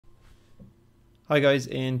Hi guys,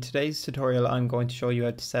 in today's tutorial I'm going to show you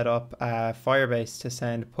how to set up Firebase to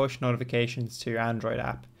send push notifications to your Android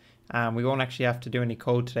app. We won't actually have to do any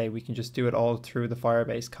code today, we can just do it all through the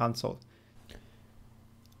Firebase console.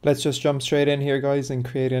 Let's just jump straight in here guys and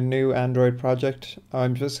create a new Android project.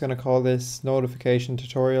 I'm just going to call this notification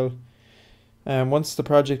tutorial. And once the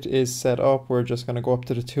project is set up, we're just going to go up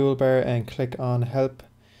to the toolbar and click on help,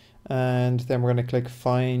 and then we're going to click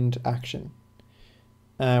find action.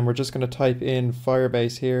 And we're just going to type in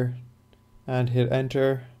Firebase here and hit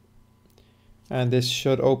enter, and this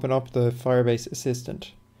should open up the Firebase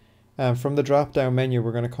assistant. From the drop down menu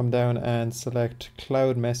we're going to come down and select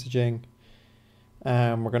cloud messaging,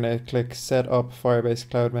 and we're going to click set up Firebase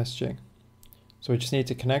cloud messaging. So we just need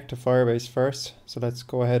to connect to Firebase first, so let's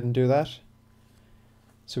go ahead and do that.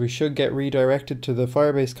 So we should get redirected to the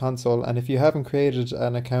Firebase console, and if you haven't created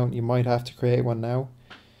an account you might have to create one now.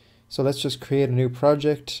 So let's just create a new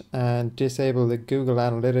project and disable the Google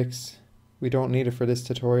Analytics. We don't need it for this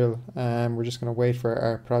tutorial, and we're just going to wait for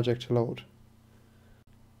our project to load.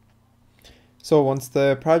 So once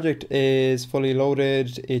the project is fully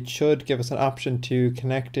loaded, it should give us an option to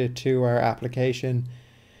connect it to our application.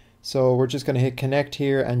 So we're just going to hit connect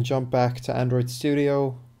here and jump back to Android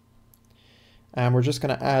Studio. And we're just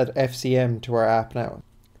going to add FCM to our app now.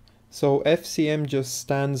 So FCM just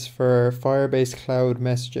stands for Firebase Cloud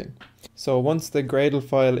Messaging. So once the Gradle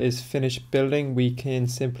file is finished building, we can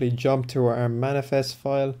simply jump to our manifest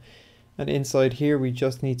file, and inside here we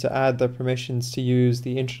just need to add the permissions to use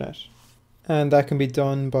the internet. And that can be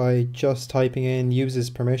done by just typing in uses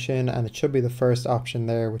permission, and it should be the first option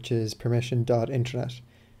there, which is permission.internet.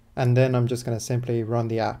 And then I'm just going to simply run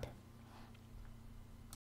the app.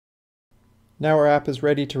 Now our app is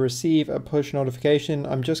ready to receive a push notification.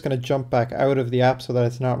 I'm just going to jump back out of the app so that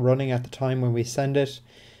it's not running at the time when we send it.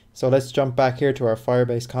 So let's jump back here to our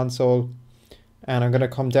Firebase console, and I'm going to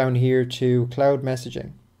come down here to cloud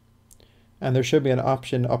messaging. And there should be an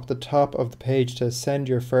option up the top of the page to send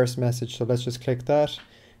your first message. So let's just click that,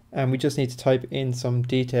 and we just need to type in some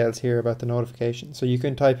details here about the notification. So you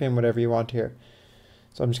can type in whatever you want here.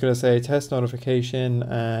 So I'm just going to say test notification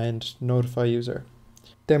and notify user.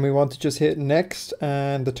 Then we want to just hit next,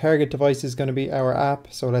 and the target device is going to be our app,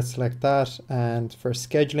 so let's select that. And for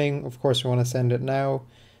scheduling, of course we want to send it now,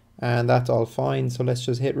 and that's all fine. So let's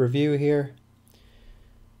just hit review here,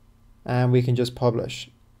 and we can just publish.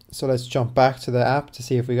 So let's jump back to the app to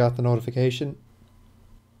see if we got the notification.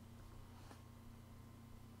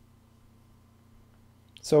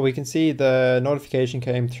 So we can see the notification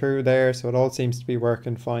came through there, so it all seems to be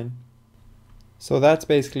working fine. So that's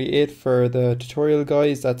basically it for the tutorial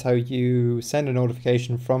guys. That's how you send a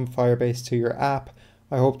notification from Firebase to your app.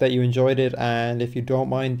 I hope that you enjoyed it, and if you don't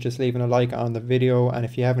mind just leaving a like on the video, and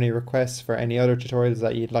if you have any requests for any other tutorials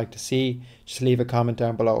that you'd like to see, just leave a comment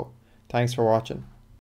down below. Thanks for watching.